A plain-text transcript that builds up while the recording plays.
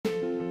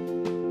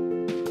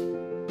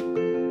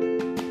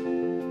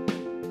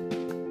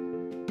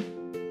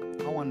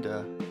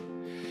wonder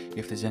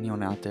if there's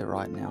anyone out there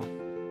right now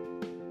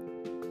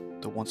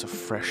that wants a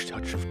fresh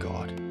touch of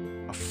God,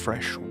 a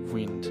fresh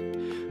wind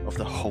of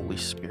the Holy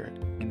Spirit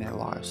in their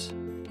lives.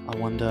 I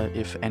wonder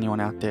if anyone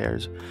out there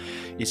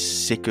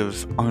is sick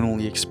of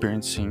only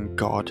experiencing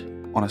God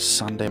on a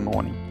Sunday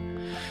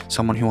morning.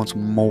 Someone who wants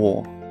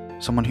more,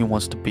 someone who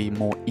wants to be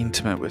more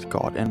intimate with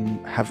God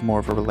and have more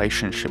of a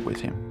relationship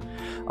with Him.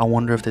 I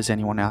wonder if there's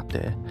anyone out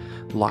there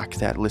like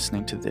that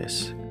listening to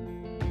this.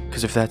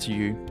 Because if that's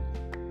you,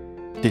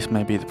 this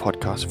may be the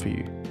podcast for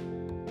you.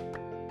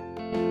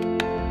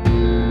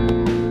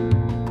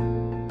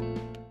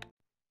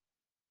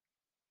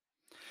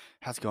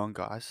 How's it going,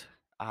 guys?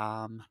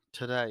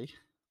 Today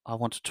I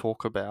want to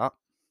talk about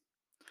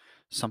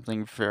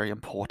something very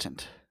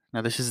important.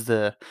 Now, this is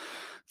the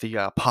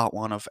part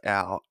one of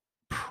our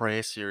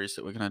prayer series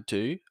that we're going to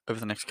do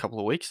over the next couple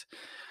of weeks.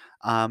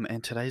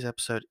 And today's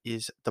episode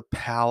is the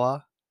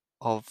power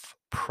of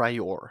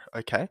prayer.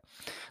 Okay,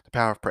 the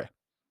power of prayer.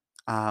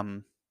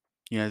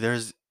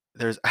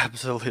 There's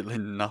absolutely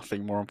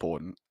nothing more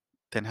important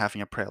than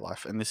having a prayer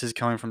life, and this is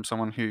coming from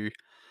someone who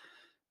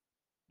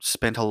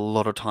spent a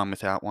lot of time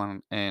without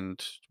one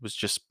and was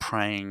just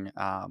praying.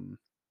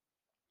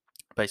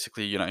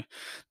 Basically,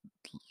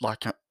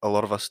 like a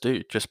lot of us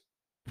do, just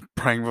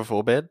praying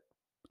before bed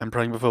and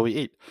praying before we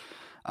eat,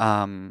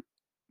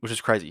 which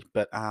is crazy.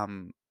 But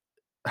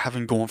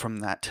having gone from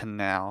that to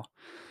now,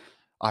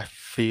 I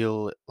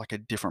feel like a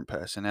different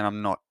person, and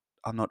I'm not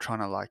trying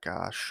to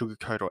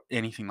sugarcoat or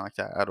anything like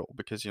that at all,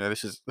 because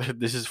this is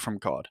this is from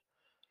God.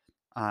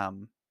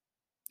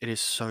 It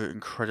is so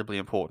incredibly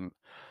important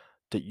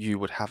that you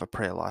would have a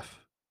prayer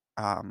life.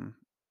 Um,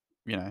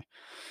 you know,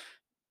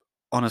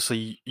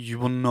 Honestly, you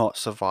will not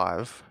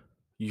survive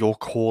your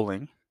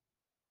calling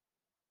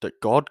that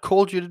God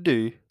called you to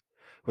do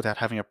without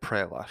having a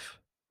prayer life.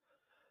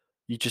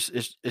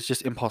 It's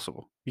just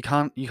impossible. You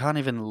can't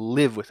even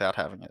live without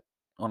having it.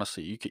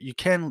 Honestly, you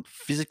can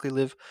physically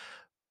live,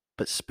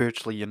 but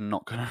spiritually you're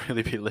not going to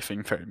really be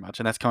living very much.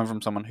 And that's coming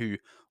from someone who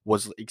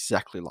was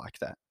exactly like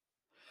that.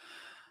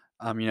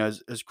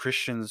 As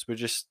Christians, we're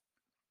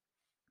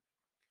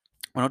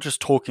not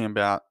just talking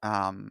about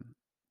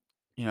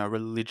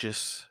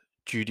religious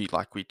duty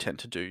like we tend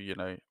to do,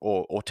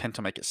 or tend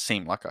to make it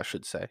seem like, I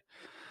should say.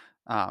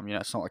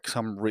 It's not like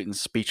some written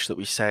speech that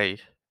we say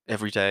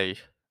every day,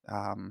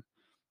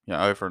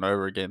 over and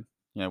over again.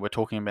 We're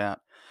talking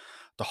about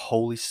the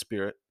Holy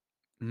Spirit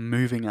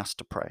moving us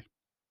to pray.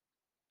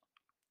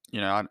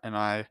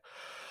 I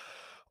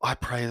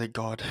pray that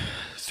God,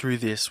 through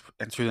this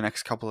and through the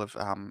next couple of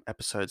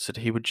episodes, that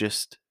He would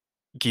just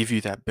give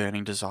you that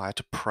burning desire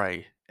to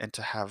pray and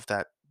to have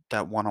that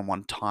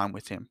one-on-one time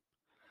with Him.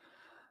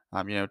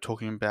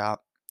 Talking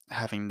about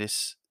having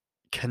this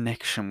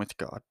connection with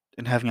God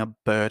and having a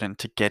burden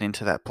to get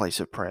into that place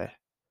of prayer.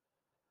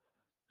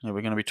 We're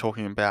going to be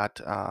talking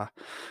about,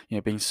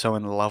 being so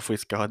in love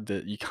with God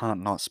that you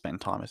can't not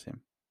spend time with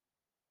Him.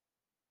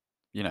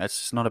 It's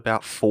just not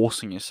about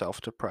forcing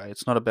yourself to pray.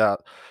 It's not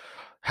about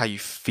how you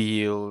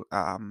feel,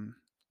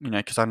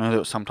 because I know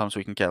that sometimes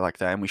we can get like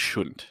that, and we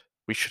shouldn't.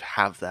 We should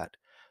have that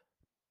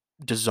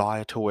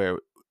desire to where,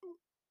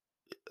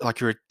 like,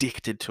 you're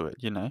addicted to it,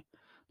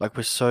 Like,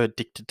 we're so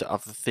addicted to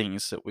other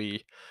things that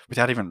we,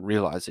 without even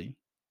realizing,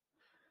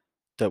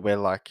 that we're,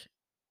 like,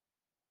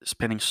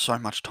 spending so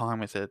much time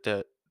with it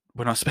that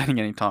we're not spending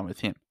any time with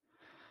Him.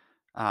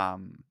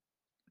 Um,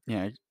 you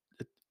know,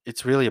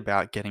 it's really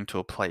about getting to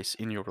a place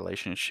in your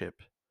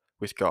relationship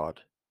with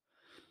God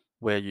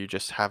where you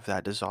just have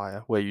that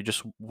desire, where you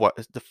just, what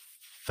the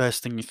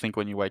first thing you think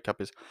when you wake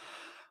up is,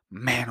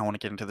 man, I want to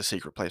get into the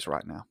secret place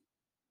right now.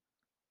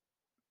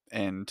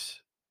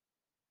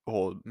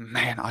 Or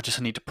man, I just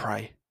need to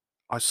pray.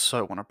 I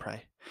so want to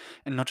pray.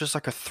 And not just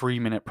like a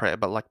 3-minute prayer,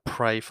 but like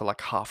pray for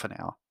like half an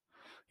hour.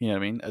 You know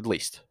what I mean? At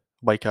least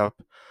wake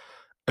up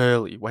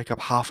early, wake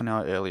up half an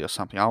hour early or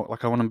something. I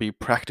want to be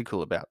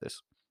practical about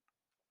this,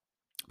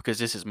 because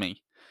this is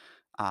me.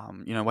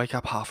 Wake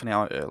up half an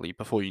hour early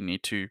before you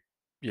need to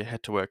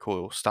head to work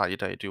or start your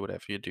day, do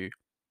whatever you do,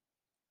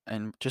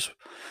 and just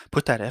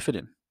put that effort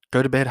in.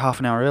 Go to bed half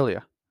an hour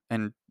earlier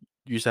and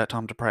use that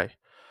time to pray.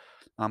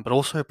 But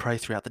also pray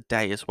throughout the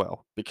day as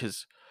well,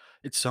 because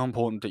it's so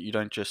important that you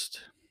don't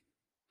just,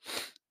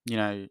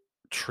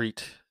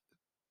 treat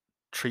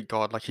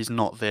God like He's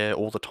not there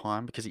all the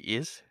time, because He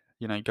is.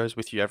 He goes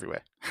with you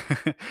everywhere.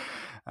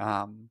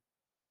 And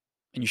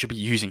you should be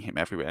using Him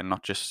everywhere, and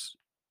not just,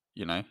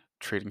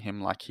 treating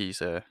Him like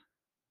He's I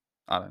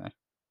don't know,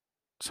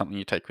 something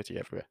you take with you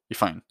everywhere. Your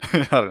phone.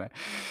 I don't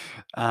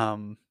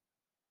know.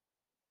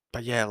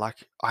 But yeah,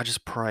 like, I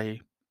just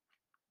pray,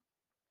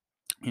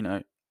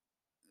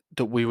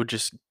 that we would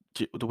just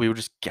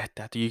get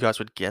that you guys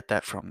would get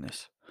that from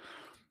this.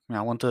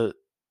 I want the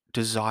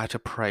desire to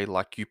pray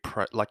like you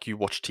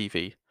watch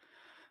TV.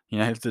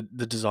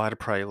 The desire to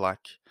pray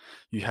like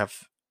you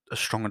have a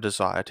stronger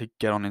desire to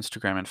get on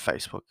Instagram and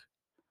Facebook.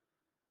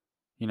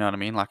 You know what I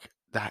mean? Like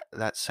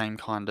that same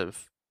kind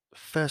of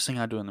first thing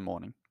I do in the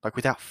morning, like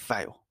without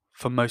fail.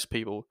 For most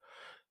people,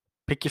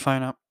 pick your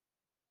phone up,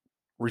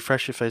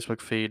 refresh your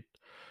Facebook feed,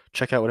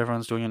 check out what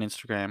everyone's doing on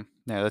Instagram.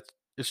 Now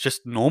it's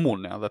just normal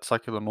now. That's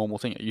like the normal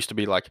thing. It used to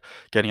be like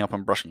getting up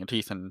and brushing your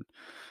teeth and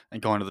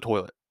going to the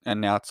toilet. And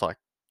now it's like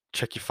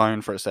check your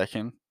phone for a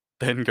second,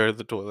 then go to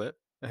the toilet,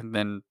 and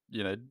then,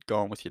 go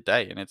on with your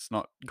day. And it's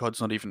not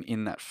God's not even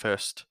in that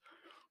first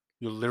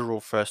your literal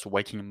first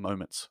waking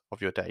moments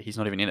of your day. He's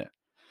not even in it.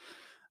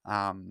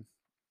 Um,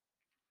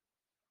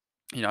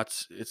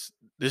 it's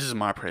this is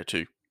my prayer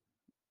too.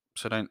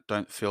 So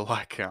don't feel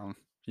like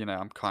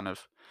I'm kind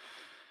of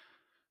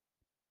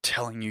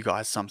telling you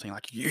guys something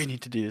like you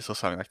need to do this or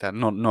something like that.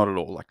 Not at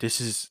all. Like this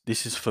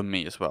is for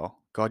me as well.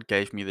 God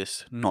gave me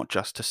this not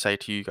just to say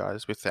to you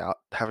guys without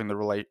having the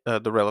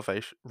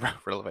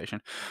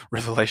revelation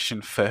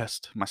revelation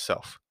first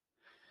myself.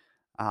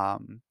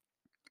 Um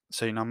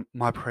so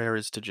my prayer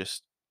is to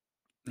just,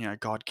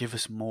 God, give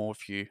us more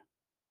of you.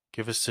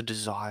 Give us a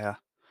desire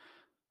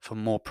for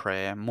more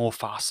prayer, more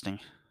fasting,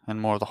 and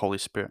more of the Holy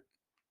Spirit.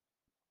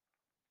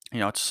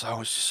 It's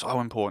so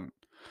important.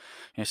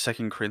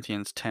 2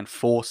 Corinthians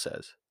 10:4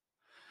 says,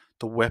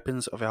 "The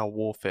weapons of our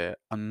warfare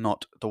are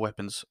not the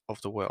weapons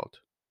of the world,"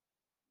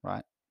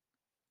 right?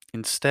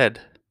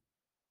 Instead,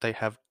 they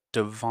have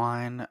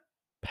divine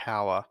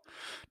power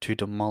to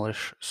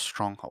demolish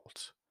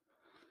strongholds.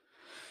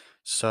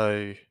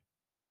 So,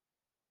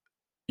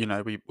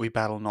 we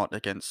battle not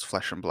against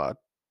flesh and blood,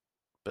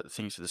 but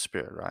things of the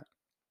spirit, right?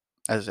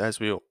 As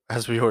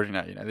we already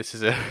know, this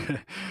is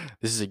a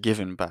this is a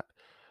given, but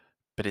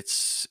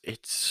it's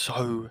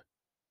so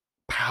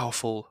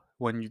powerful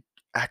when you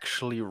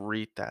actually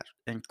read that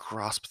and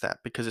grasp that,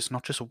 because it's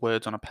not just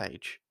words on a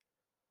page.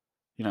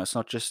 It's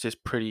not just this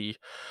pretty,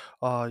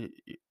 oh,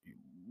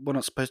 we're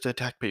not supposed to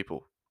attack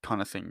people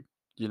kind of thing.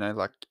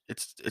 Like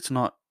it's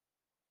not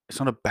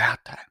about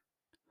that.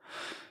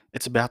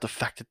 It's about the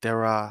fact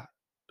that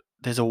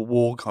there's a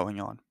war going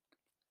on.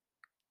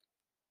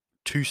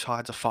 Two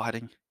sides are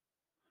fighting,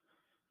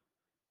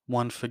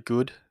 one for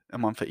good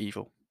and one for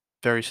evil.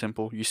 Very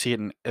simple. You see it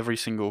in every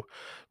single.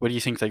 Where do you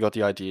think they got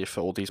the idea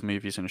for all these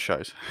movies and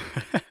shows?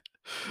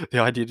 The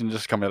idea didn't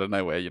just come out of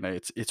nowhere.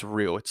 It's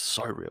real. It's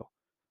so real.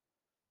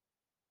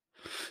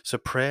 So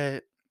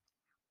prayer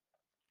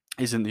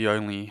isn't the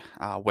only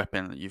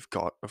weapon that you've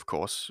got. Of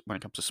course, when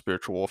it comes to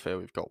spiritual warfare,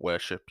 we've got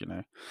worship.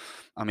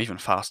 Even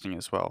fasting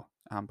as well.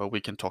 But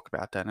we can talk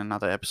about that in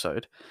another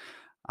episode.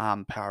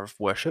 Power of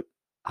worship.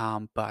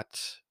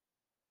 But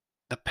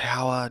the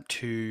power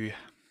to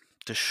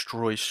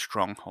destroy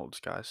strongholds,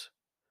 guys.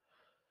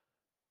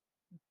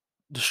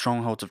 The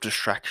strongholds of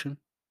distraction,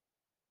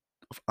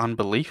 of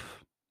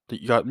unbelief.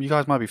 That you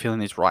guys might be feeling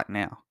these right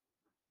now.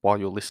 While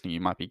you're listening,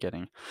 you might be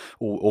getting,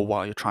 or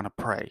while you're trying to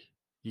pray,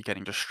 you're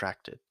getting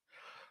distracted.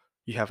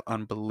 You have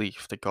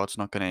unbelief that God's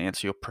not going to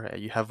answer your prayer.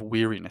 You have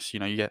weariness.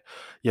 You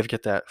ever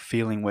get that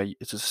feeling where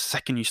it's the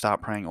second you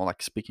start praying or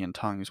like speaking in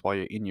tongues while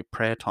you're in your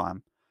prayer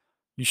time,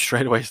 you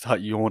straight away start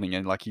yawning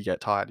and like you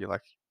get tired. You're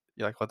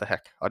like, what the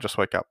heck? I just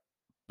woke up,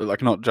 but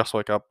like not just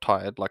woke up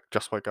tired, like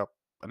just woke up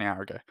an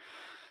hour ago,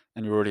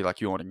 and you're already like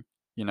yawning.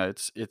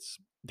 It's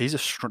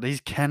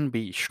these can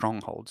be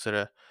strongholds that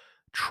are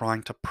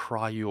trying to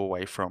pry you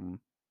away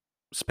from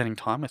spending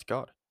time with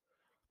God.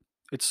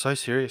 It's so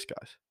serious,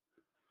 guys.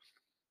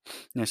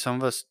 Some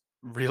of us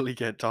really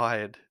get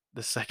tired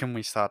the second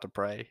we start to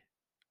pray,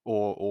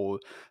 or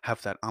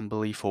have that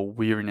unbelief or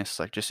weariness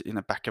like just in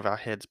the back of our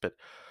heads. But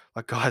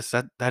like, guys,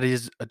 that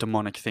is a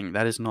demonic thing.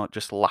 That is not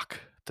just luck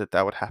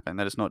that would happen.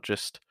 That is not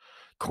just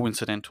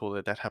coincidental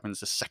that happens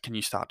the second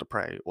you start to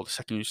pray or the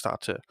second you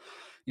start to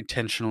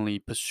intentionally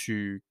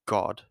pursue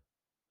God.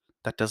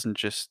 That doesn't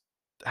just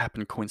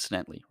happen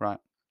coincidentally, right?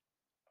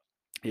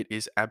 It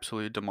is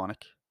absolutely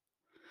demonic,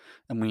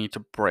 and we need to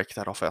break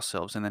that off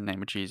ourselves in the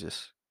name of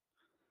Jesus.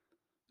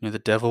 The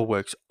devil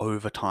works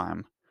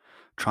overtime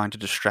trying to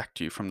distract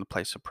you from the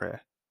place of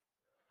prayer.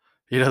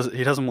 He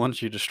doesn't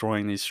want you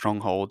destroying these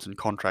strongholds and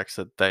contracts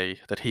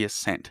that he has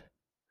sent,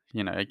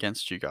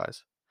 against you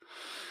guys,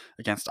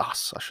 against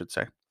us, I should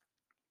say.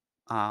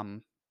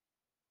 Um,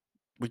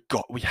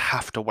 we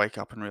have to wake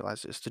up and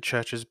realize this. The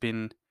church has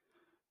been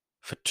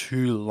for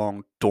too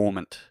long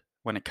dormant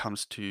when it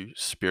comes to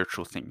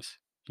spiritual things,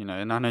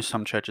 and I know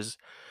some churches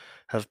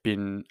have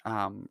been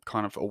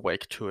kind of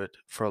awake to it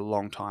for a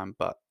long time,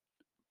 but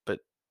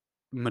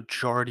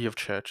majority of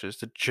churches,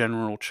 the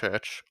general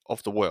church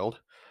of the world,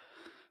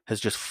 has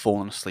just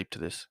fallen asleep to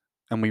this.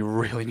 And we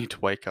really need to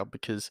wake up,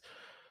 because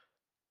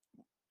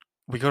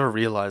we got to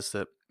realize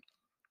that,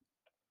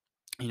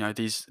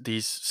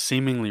 these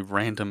seemingly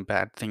random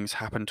bad things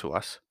happen to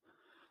us,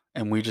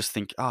 and we just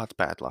think, oh, it's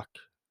bad luck.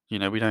 We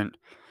don't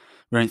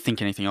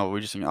think anything of it.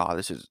 We just think, oh,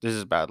 this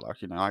is bad luck.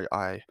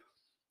 I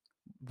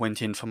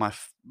went in for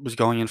was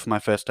going in for my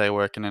first day of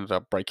work and ended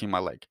up breaking my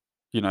leg.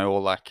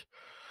 Or like,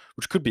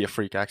 which could be a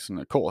freak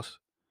accident, of course.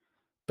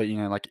 But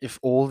like, if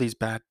all these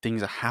bad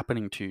things are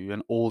happening to you,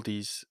 and all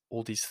these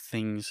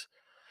things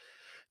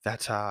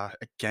that are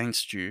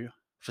against you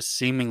for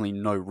seemingly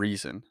no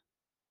reason,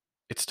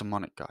 it's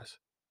demonic, guys.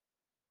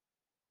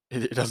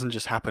 It doesn't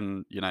just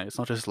happen, it's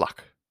not just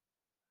luck.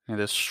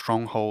 There's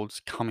strongholds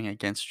coming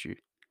against you.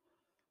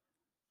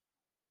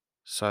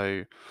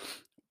 So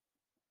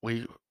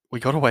we we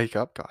got to wake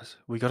up, guys.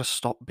 We got to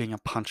stop being a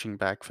punching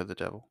bag for the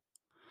devil.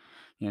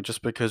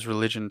 Just because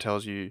religion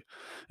tells you,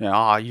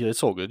 yeah,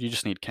 it's all good. You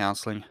just need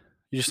counseling.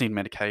 You just need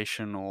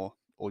medication, or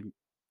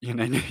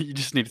you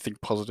just need to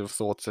think positive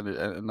thoughts,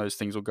 and those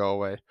things will go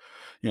away.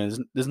 There's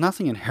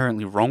nothing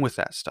inherently wrong with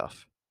that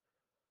stuff.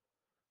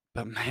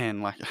 But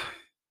man, like,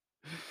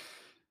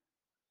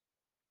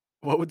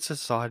 what would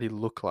society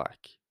look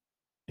like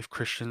if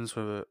Christians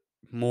were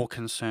more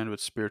concerned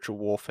with spiritual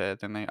warfare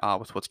than they are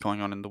with what's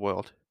going on in the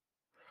world?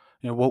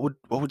 What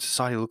would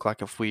society look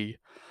like if we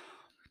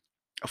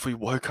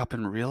woke up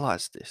and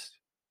realized this,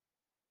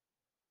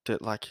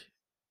 that like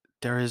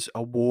there is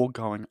a war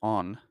going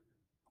on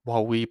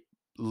while we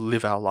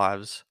live our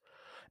lives,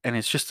 and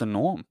it's just the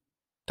norm.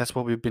 That's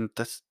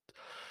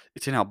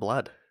it's in our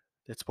blood.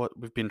 It's what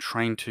we've been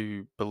trained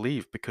to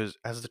believe, because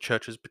as the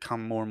church has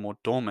become more and more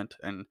dormant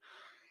and,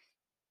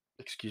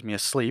 excuse me,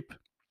 asleep,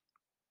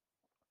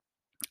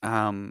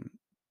 um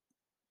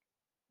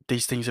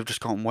these things have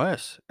just gotten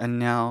worse, and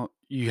now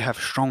you have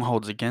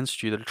strongholds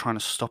against you that are trying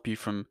to stop you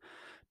from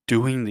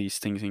doing these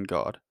things in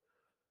God,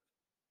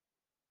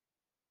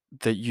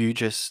 that you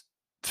just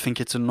think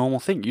it's a normal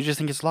thing. You just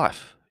think it's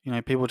life.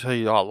 People tell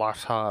you, "Oh,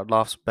 life's hard,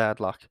 life's bad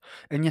luck,"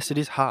 and yes, it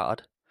is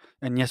hard,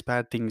 and yes,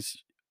 bad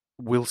things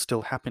will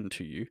still happen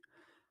to you.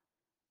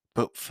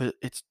 But for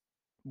it's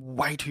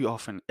way too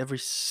often, every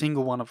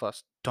single one of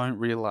us don't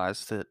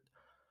realize that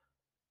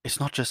it's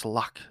not just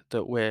luck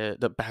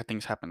that bad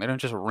things happen. They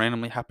don't just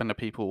randomly happen to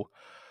people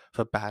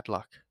for bad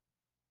luck.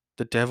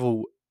 The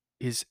devil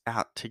is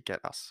out to get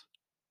us.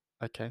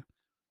 Okay,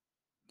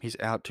 he's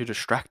out to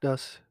distract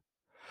us.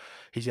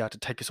 He's out to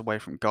take us away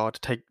from God,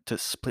 to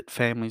split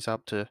families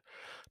up, to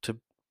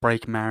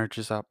break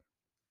marriages up.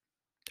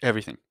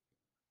 Everything,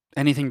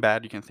 anything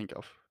bad you can think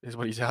of, is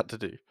what he's out to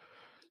do.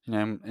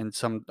 And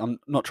some, I'm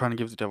not trying to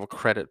give the devil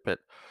credit, but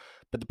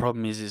the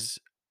problem is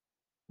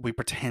we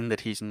pretend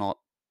that he's not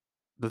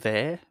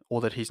there,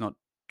 or that he's not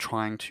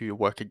trying to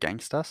work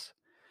against us,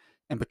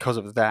 and because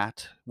of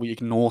that, we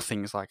ignore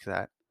things like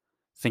that,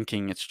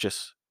 thinking it's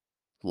just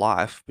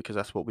life because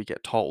that's what we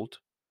get told.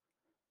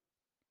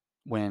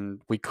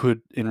 When we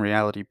could, in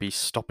reality, be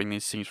stopping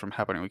these things from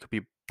happening. We could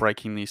be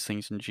breaking these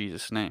things in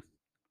Jesus' name.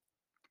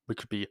 We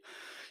could be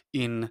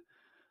in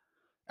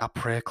our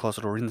prayer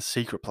closet or in the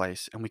secret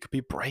place, and we could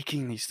be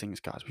breaking these things,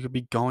 guys. We could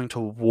be going to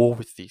war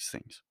with these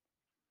things.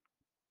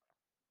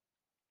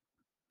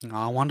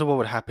 I wonder what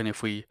would happen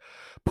if we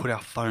put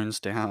our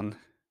phones down,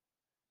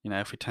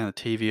 if we turn the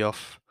TV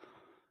off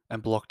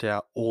and blocked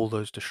out all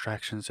those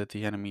distractions that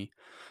the enemy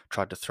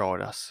tried to throw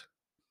at us.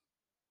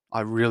 I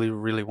really,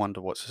 really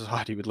wonder what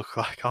society would look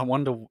like. I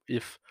wonder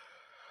if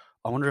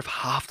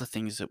half the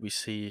things that we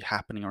see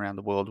happening around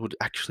the world would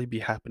actually be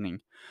happening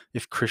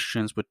if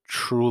Christians were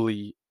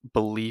truly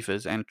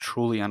believers and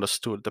truly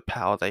understood the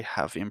power they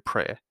have in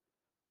prayer,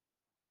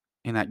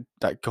 in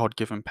that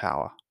God-given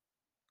power.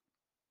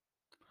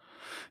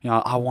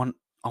 I want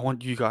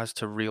you guys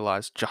to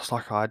realize, just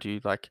like I do,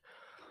 like,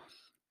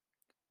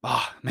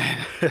 oh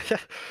man,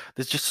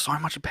 there's just so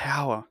much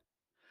power.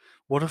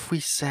 What if we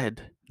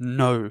said,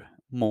 "No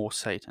more,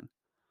 Satan.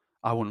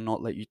 I will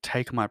not let you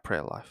take my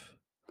prayer life.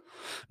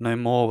 No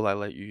more will I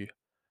let you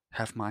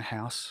have my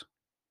house,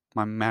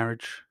 my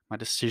marriage, my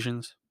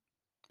decisions."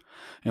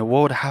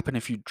 What would happen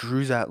if you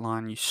drew that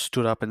line, you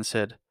stood up and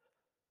said,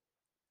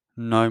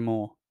 "No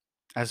more.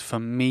 As for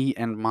me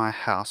and my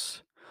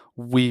house,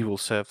 we will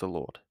serve the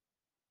Lord."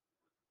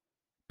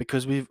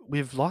 Because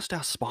we've lost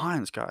our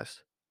spines,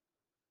 guys.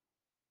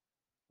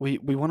 We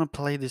want to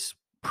play this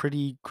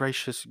pretty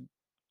gracious,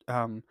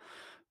 um,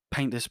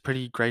 paint this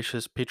pretty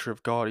gracious picture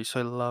of God. He's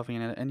so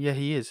loving, and yeah,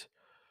 he is.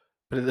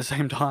 But at the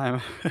same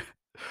time,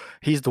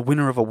 he's the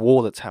winner of a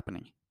war that's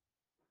happening.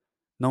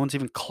 No one's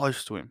even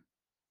close to him.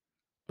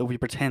 But we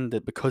pretend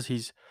that because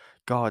he's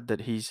God,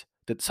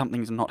 that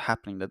something's not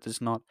happening, that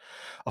there's not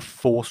a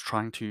force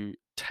trying to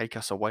take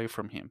us away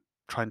from him,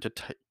 trying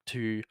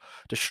to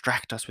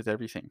distract us with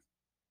everything,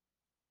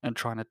 and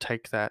trying to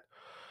take that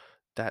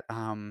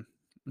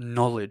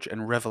knowledge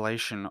and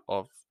revelation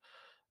of,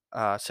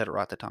 said it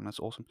right that time, that's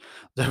awesome.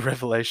 The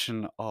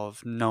revelation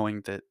of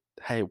knowing that,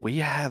 hey, we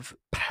have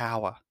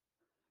power.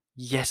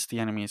 Yes, the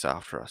enemy is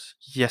after us.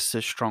 Yes,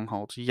 there's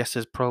strongholds. Yes,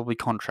 there's probably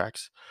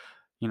contracts.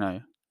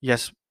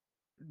 Yes,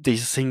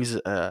 these things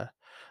are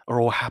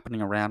all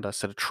happening around us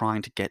that are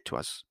trying to get to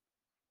us.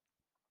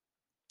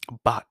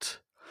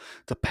 But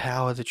the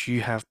power that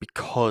you have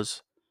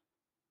because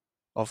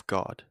of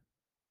God,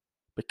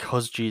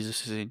 because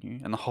Jesus is in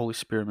you and the Holy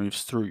Spirit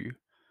moves through you,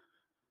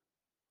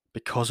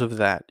 because of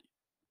that,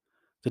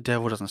 the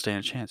devil doesn't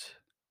stand a chance.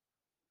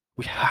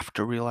 We have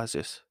to realize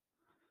this.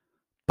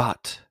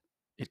 But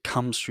it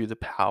comes through the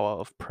power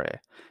of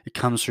prayer. It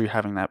comes through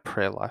having that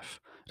prayer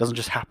life. It doesn't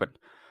just happen.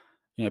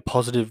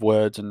 Positive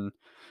words and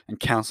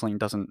counseling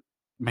doesn't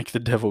make the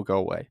devil go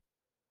away,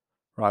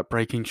 right?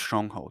 Breaking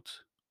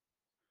strongholds,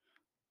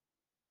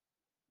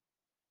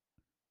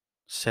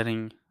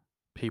 setting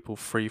people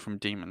free from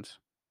demons,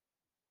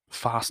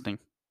 fasting,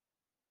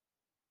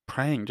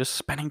 praying, just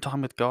spending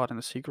time with God in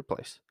the secret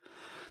place.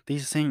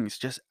 These things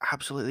just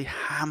absolutely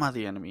hammer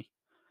the enemy,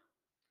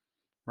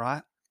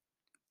 right?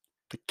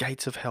 The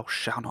gates of hell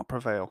shall not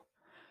prevail.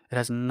 It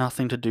has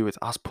nothing to do with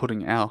us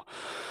putting our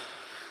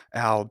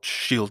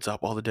shields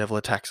up while the devil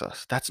attacks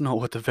us. That's not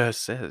what the verse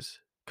says,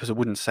 because it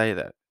wouldn't say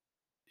that.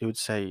 It would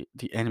say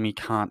the enemy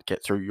can't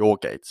get through your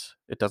gates.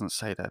 It doesn't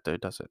say that though,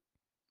 does it?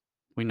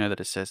 We know that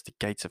it says the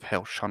gates of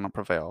hell shall not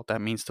prevail.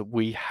 That means that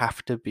we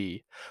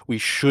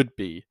should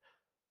be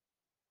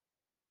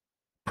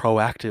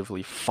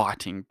proactively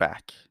fighting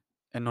back.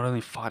 And not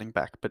only fighting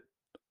back, but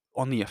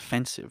on the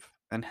offensive,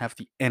 and have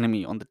the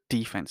enemy on the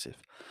defensive.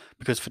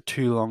 Because for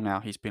too long now,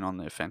 he's been on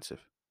the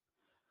offensive.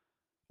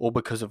 All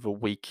because of a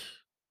weak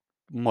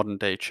modern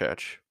day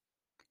church,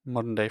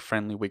 modern day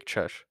friendly weak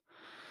church.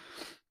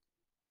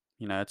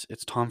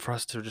 It's time for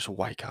us to just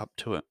wake up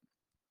to it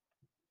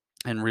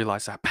and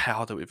realize that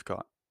power that we've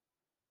got.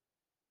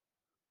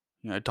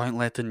 Don't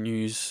let the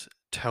news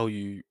tell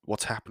you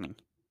what's happening.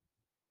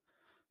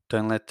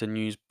 Don't let the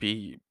news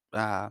be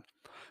that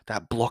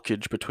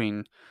blockage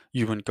between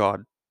you and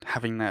God,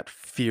 having that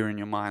fear in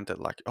your mind that,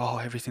 like, oh,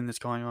 everything that's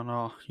going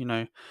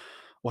on,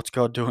 what's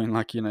God doing?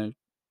 Like,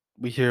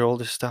 we hear all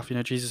this stuff,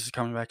 Jesus is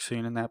coming back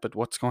soon and that, but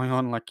what's going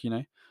on? Like,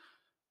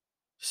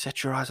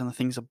 set your eyes on the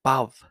things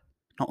above,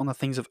 not on the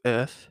things of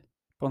earth,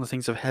 but on the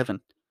things of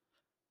heaven.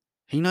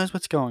 He knows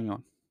what's going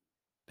on.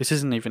 This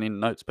isn't even in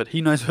notes, but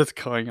he knows what's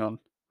going on.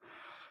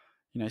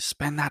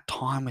 Spend that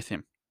time with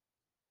him,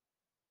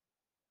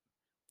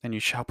 and you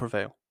shall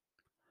prevail.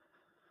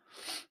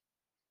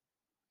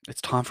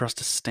 It's time for us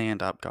to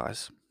stand up,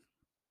 guys.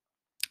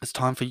 It's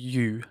time for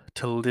you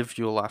to live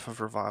your life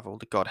of revival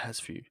that God has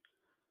for you.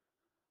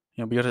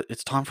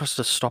 It's time for us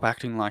to stop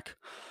acting like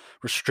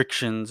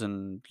restrictions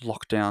and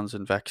lockdowns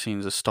and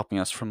vaccines are stopping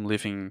us from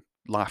living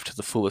life to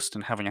the fullest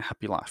and having a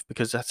happy life,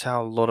 because that's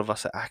how a lot of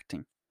us are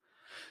acting.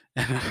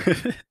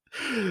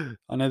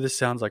 I know this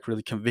sounds like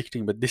really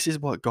convicting, but this is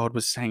what God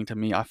was saying to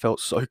me. I felt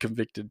so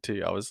convicted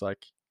too. I was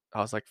like,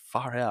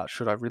 far out.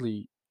 Should I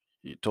really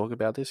talk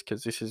about this?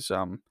 Because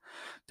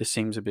this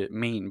seems a bit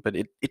mean, but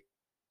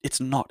it's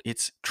not.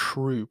 It's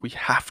true. We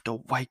have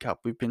to wake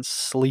up. We've been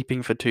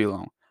sleeping for too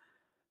long.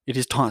 It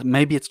is time.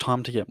 Maybe it's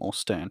time to get more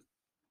stern.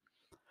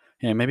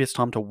 Maybe it's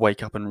time to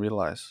wake up and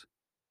realize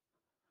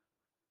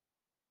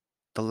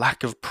the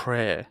lack of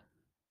prayer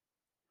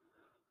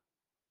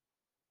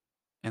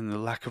and the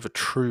lack of a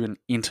true and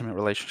intimate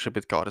relationship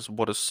with God is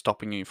what is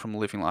stopping you from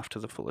living life to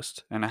the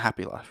fullest and a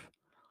happy life.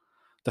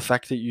 The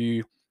fact that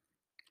you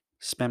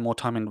spend more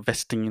time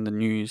investing in the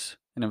news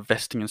and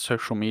investing in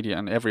social media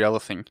and every other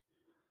thing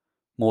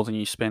more than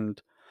you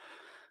spend,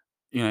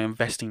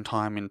 investing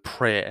time in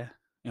prayer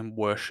and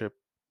worship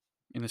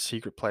in a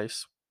secret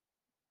place.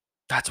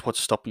 That's what's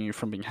stopping you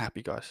from being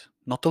happy, guys.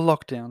 Not the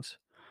lockdowns.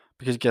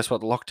 Because guess what?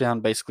 The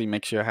lockdown basically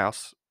makes your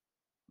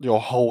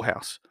whole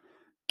house,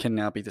 can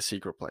now be the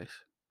secret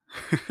place.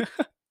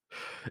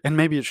 And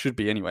maybe it should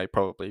be anyway,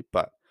 probably,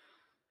 but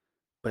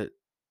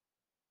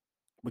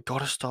we got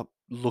to stop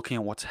looking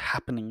at what's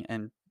happening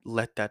and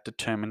let that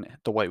determine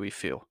the way we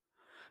feel.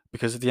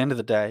 Because at the end of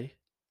the day,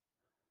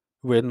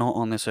 we're not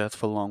on this earth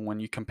for long when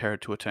you compare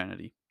it to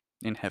eternity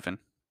in heaven.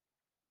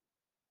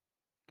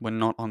 We're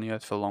not on the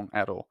earth for long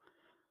at all.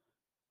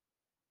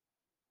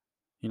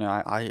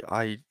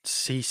 I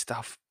see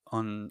stuff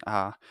on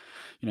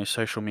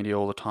social media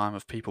all the time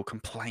of people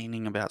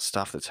complaining about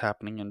stuff that's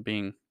happening and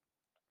being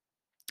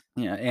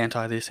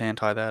anti this,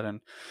 anti that,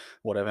 and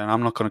whatever. And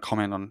I'm not going to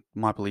comment on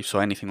my beliefs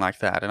or anything like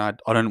that. And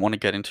I don't want to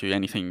get into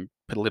anything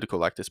political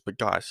like this. But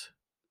guys,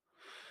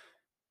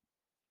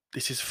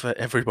 this is for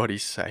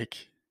everybody's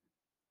sake,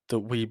 that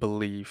we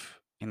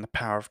believe in the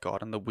power of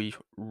God and that we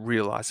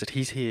realize that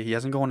He's here. He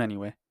hasn't gone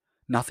anywhere.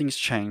 Nothing's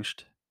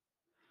changed.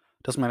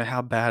 Doesn't matter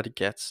how bad it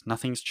gets.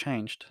 Nothing's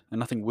changed, and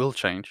nothing will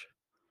change.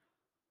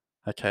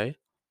 Okay?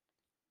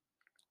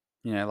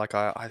 Like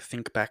I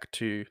think back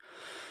to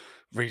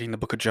reading the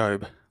book of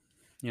Job.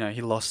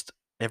 He lost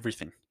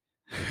everything.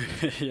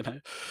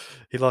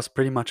 He lost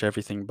pretty much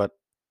everything but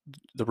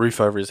the roof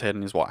over his head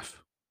and his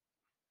wife.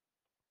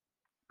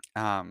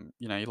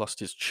 He lost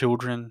his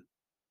children,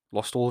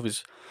 lost all of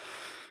his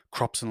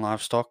crops and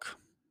livestock.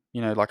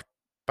 Like,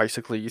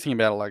 basically, you think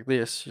about it like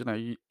this,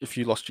 if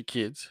you lost your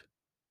kids,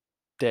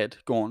 dead,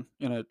 gone,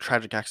 in a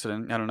tragic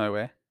accident out of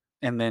nowhere,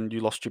 and then you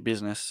lost your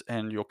business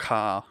and your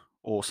car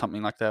or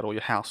something like that, or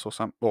your house or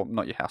well,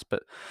 not your house,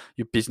 but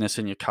your business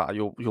and your car,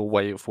 your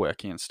way of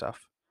working and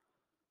stuff.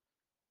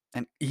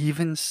 And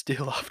even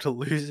still, after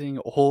losing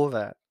all of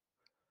that,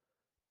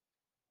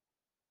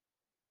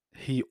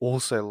 he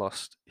also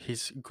lost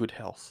his good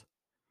health.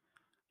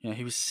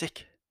 He was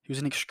sick. He was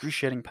in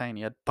excruciating pain.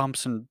 He had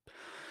bumps and,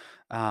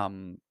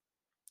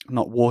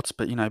 not warts,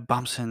 but,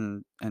 bumps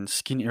and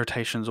skin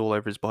irritations all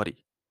over his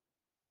body.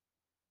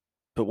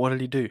 But what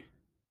did he do?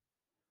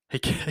 He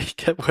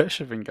kept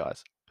worshipping,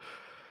 guys.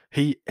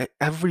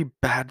 Every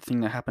bad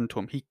thing that happened to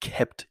him, he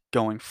kept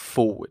going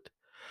forward.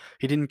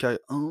 He didn't go,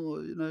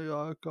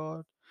 oh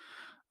God,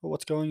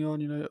 what's going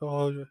on?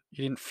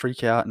 He didn't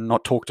freak out and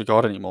not talk to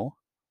God anymore.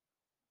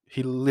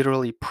 He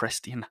literally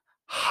pressed in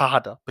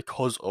harder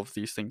because of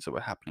these things that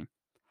were happening.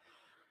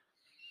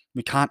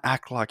 We can't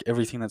act like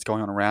everything that's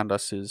going on around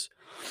us is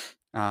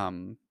a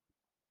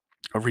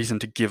reason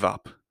to give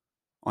up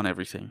on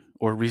everything,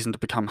 or a reason to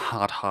become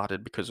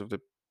hard-hearted because of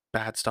the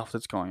bad stuff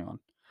that's going on.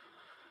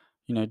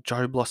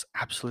 Job lost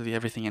absolutely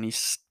everything, and he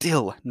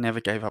still never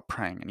gave up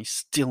praying, and he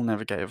still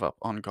never gave up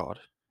on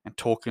God and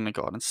talking to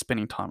God and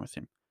spending time with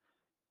him.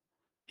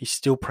 He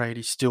still prayed,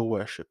 he still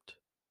worshipped.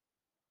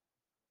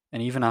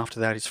 And even after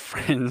that, his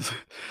friends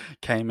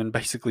came and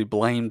basically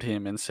blamed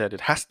him and said,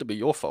 it has to be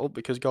your fault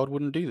because God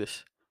wouldn't do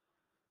this.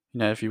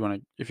 If you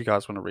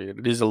guys want to read it,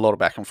 it is a lot of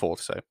back and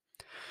forth. So,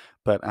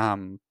 but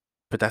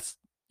that's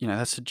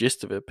that's the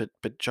gist of it.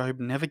 But Job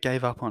never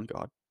gave up on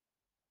God,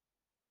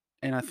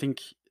 and I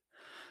think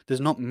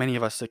there's not many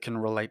of us that can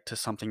relate to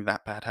something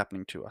that bad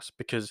happening to us,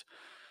 because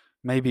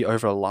maybe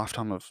over a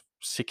lifetime of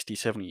 60,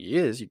 70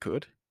 years you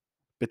could,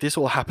 but this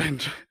all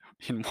happened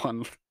in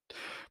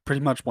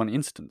pretty much one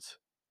instance.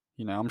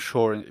 I'm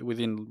sure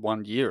within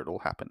 1 year it all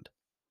happened.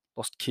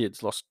 Lost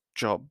kids, lost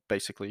job,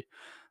 basically,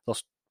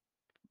 lost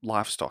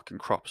livestock and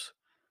crops,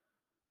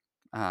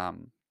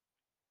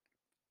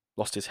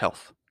 lost his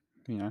health,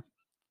 you know.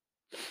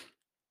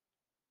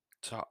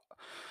 So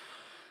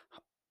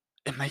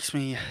it makes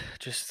me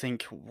just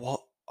think,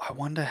 I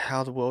wonder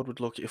how the world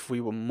would look if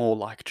we were more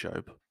like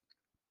Job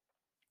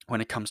when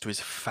it comes to his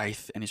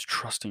faith and his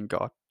trust in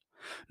God.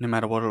 No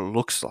matter what it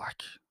looks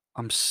like,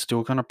 I'm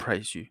still going to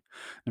praise you.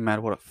 No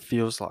matter what it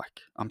feels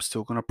like, I'm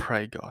still going to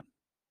pray, God.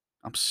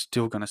 I'm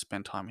still going to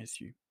spend time with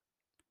you.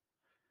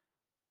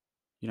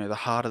 The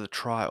harder the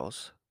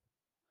trials,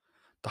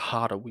 the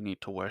harder we need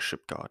to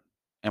worship God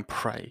and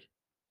pray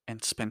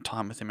and spend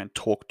time with him and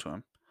talk to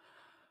him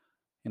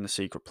in the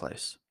secret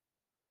place.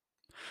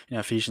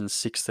 Ephesians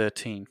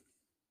 6:13.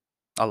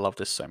 I love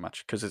this so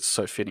much because it's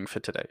so fitting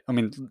for today. I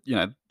mean,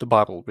 the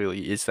Bible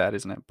really is that,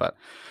 isn't it? But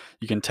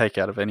you can take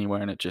out of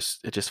anywhere and it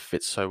just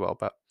fits so well.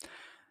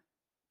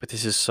 But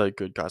this is so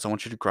good, guys. I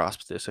want you to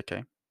grasp this,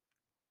 okay?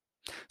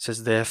 It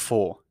says,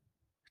 therefore,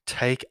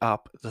 take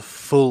up the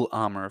full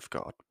armor of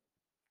God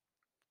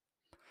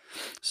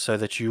so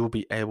that you will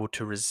be able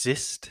to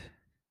resist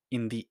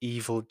in the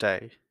evil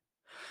day,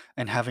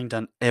 and having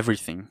done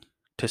everything,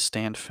 to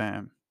stand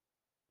firm.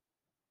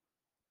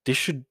 This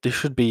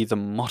should be the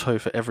motto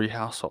for every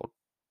household,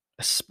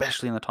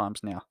 especially in the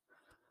times now.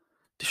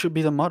 This should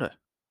be the motto.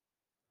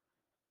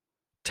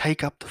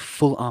 Take up the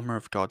full armor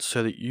of God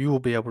so that you will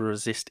be able to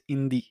resist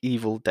in the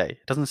evil day.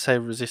 It doesn't say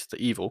resist the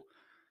evil,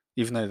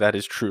 even though that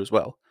is true as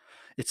well.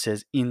 It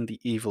says in the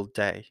evil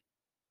day.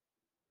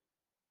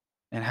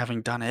 And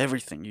having done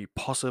everything you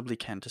possibly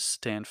can to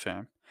stand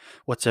firm.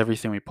 What's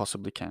everything we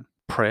possibly can?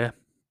 Prayer,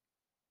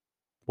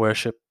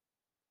 worship,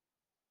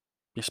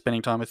 you're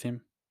spending time with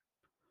him.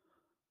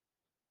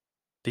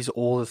 These are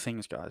all the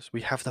things, guys.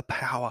 We have the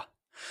power.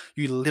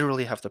 You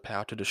literally have the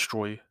power to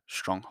destroy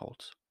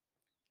strongholds.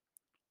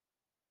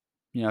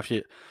 If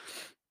you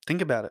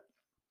think about it,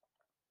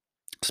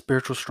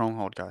 spiritual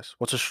stronghold, guys.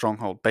 What's a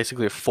stronghold?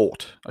 Basically a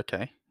fort,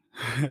 okay?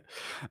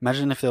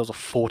 Imagine if there was a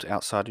fort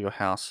outside of your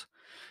house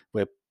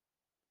where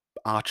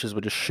archers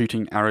were just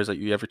shooting arrows at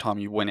you every time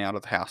you went out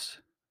of the house.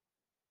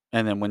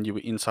 And then when you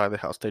were inside the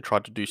house, they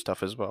tried to do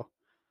stuff as well.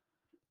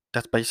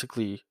 That's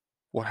basically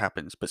what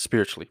happens, but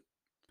spiritually.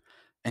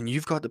 And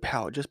you've got the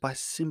power just by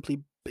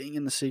simply being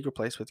in the secret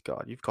place with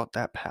God. You've got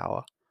that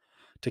power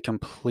to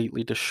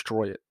completely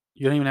destroy it.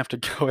 You don't even have to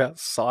go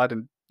outside,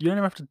 and you don't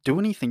even have to do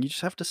anything. You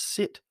just have to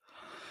sit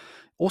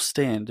or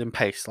stand and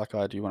pace like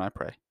I do when I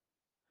pray.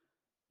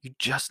 You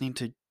just need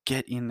to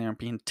get in there and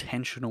be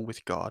intentional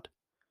with God,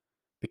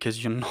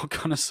 because you're not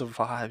going to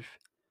survive.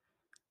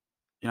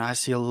 I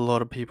see a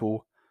lot of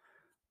people,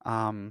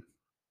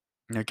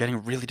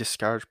 getting really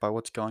discouraged by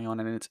what's going on,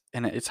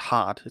 and it's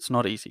hard. It's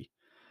not easy.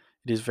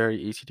 It is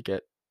very easy to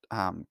get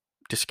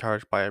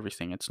discouraged by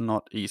everything. It's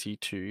not easy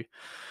to,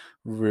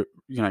 kind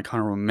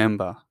of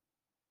remember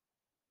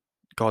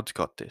God's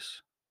got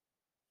this.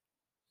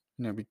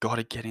 We got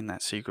to get in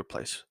that secret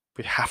place.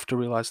 We have to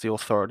realize the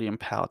authority and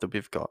power that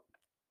we've got,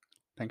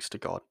 thanks to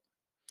God.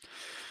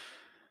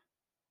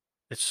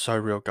 It's so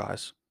real,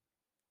 guys.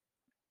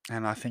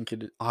 And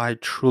I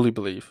truly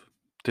believe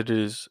that it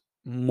is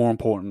more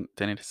important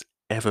than it has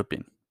ever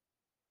been.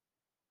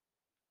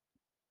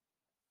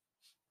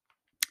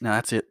 Now,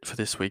 that's it for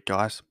this week,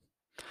 guys.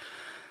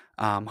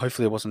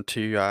 Hopefully it wasn't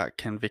too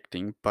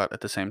convicting, but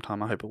at the same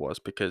time, I hope it was,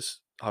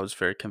 because I was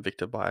very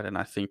convicted by it, and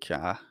I think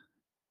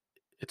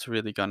it's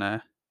really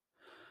gonna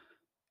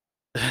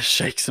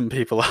shake some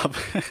people up.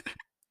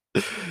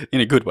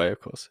 In a good way, of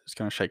course. It's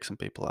gonna shake some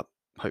people up,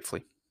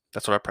 hopefully.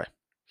 That's what I pray.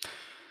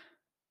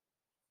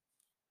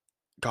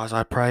 Guys,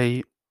 I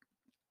pray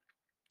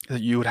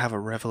that you would have a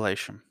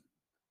revelation,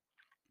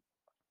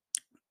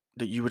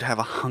 that you would have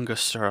a hunger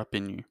stir up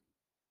in you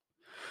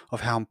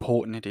of how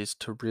important it is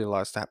to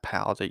realize that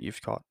power that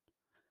you've got,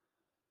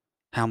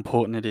 how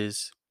important it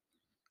is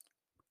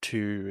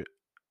to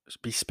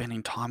be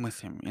spending time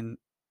with him in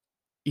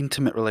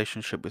intimate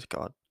relationship with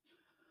God,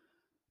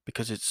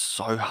 because it's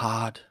so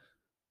hard.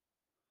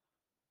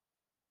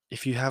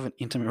 If you have an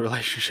intimate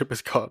relationship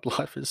with God,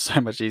 life is so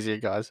much easier,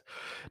 guys.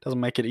 It doesn't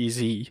make it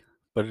easy,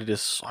 but it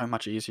is so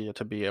much easier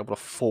to be able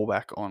to fall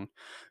back on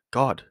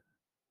God.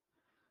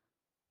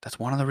 That's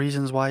one of the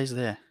reasons why He's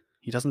there.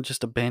 He doesn't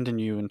just abandon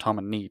you in time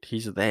of need.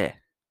 He's there.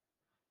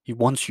 He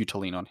wants you to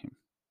lean on Him.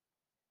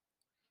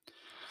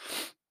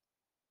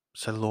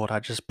 So, Lord, I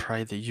just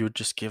pray that you would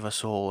just give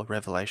us all a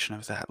revelation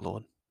of that,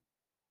 Lord.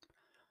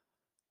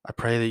 I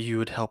pray that you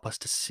would help us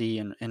to see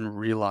and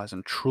realize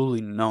and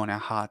truly know in our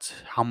hearts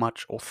how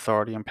much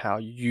authority and power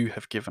you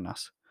have given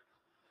us.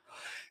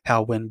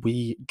 How when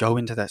we go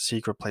into that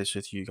secret place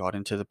with you, God,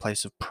 into the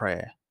place of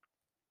prayer,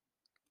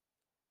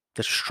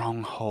 the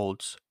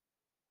strongholds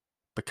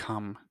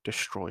become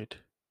destroyed.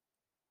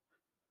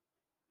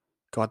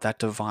 God, that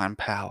divine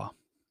power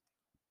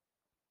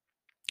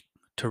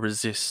to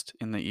resist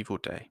in the evil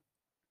day.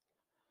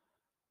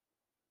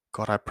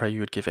 God, I pray you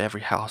would give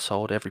every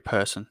household, every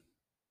person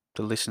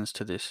that listens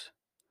to this,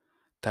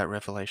 that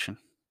revelation,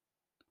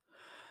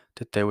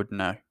 that they would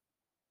know.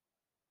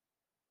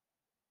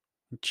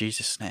 In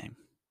Jesus' name,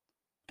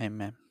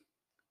 amen.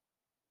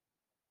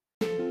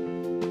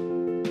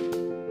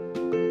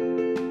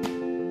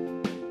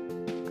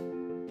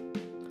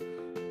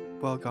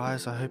 Well,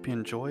 guys, I hope you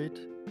enjoyed.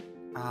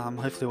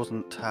 Hopefully it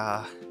wasn't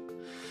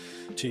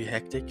too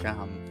hectic.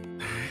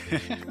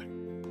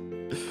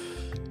 It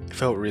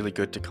felt really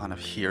good to kind of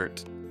hear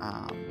it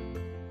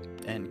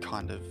and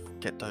kind of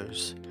get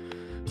those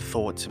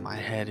thoughts in my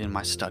head in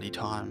my study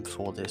time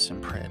for this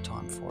and prayer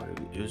time for it.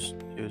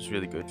 It was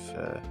really good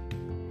for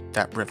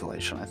that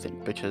revelation, I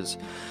think, because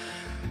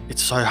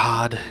it's so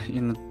hard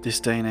in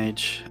this day and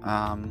age,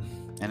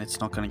 and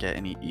it's not going to get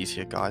any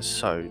easier, guys.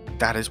 So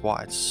that is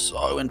why it's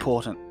so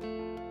important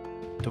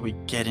that we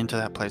get into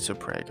that place of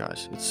prayer,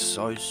 guys. It's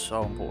so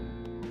important.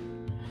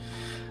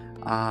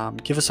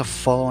 Give us a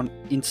follow on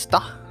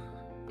Insta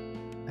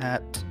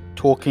at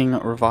Talking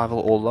Revival,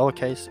 all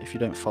lowercase, if you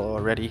don't follow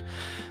already.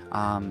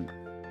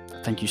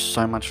 Thank you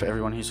so much for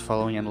everyone who's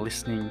following and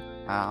listening.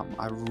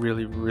 I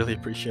really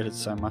appreciate it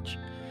so much.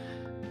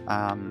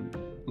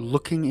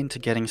 Looking into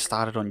getting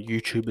started on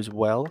YouTube as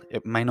well.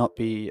 It may not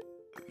be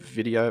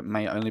video, it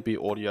may only be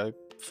audio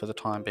for the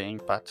time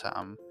being, but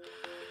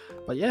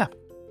yeah.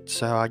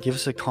 So give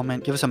us a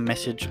comment, give us a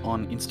message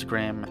on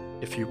Instagram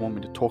if you want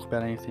me to talk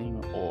about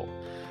anything, or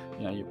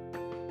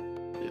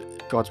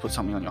God's put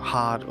something on your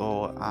heart,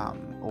 or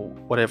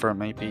whatever it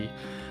may be.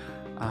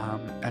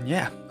 And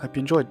yeah, hope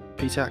you enjoyed.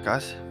 Peace out,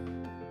 guys.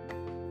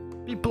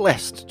 Be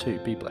blessed too.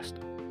 Be blessed.